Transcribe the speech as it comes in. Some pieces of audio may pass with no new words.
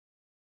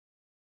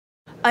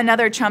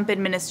Another Trump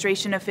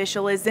administration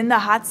official is in the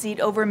hot seat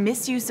over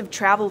misuse of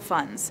travel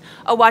funds.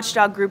 A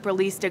watchdog group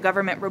released a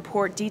government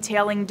report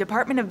detailing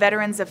Department of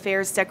Veterans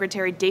Affairs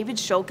Secretary David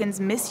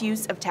Shulkin's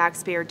misuse of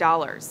taxpayer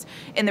dollars.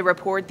 In the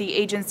report, the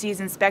agency's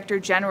inspector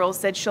general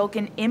said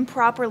Shulkin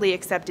improperly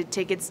accepted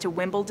tickets to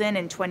Wimbledon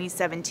in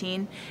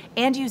 2017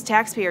 and used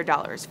taxpayer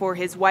dollars for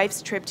his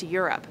wife's trip to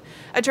Europe.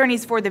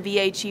 Attorneys for the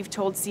VA chief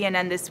told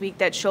CNN this week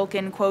that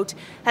Shulkin, quote,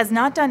 has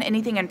not done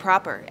anything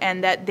improper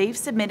and that they've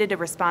submitted a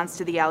response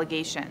to the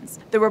allegations.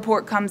 The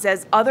report comes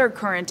as other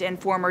current and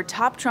former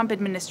top Trump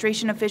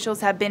administration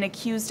officials have been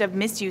accused of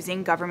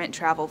misusing government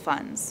travel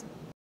funds.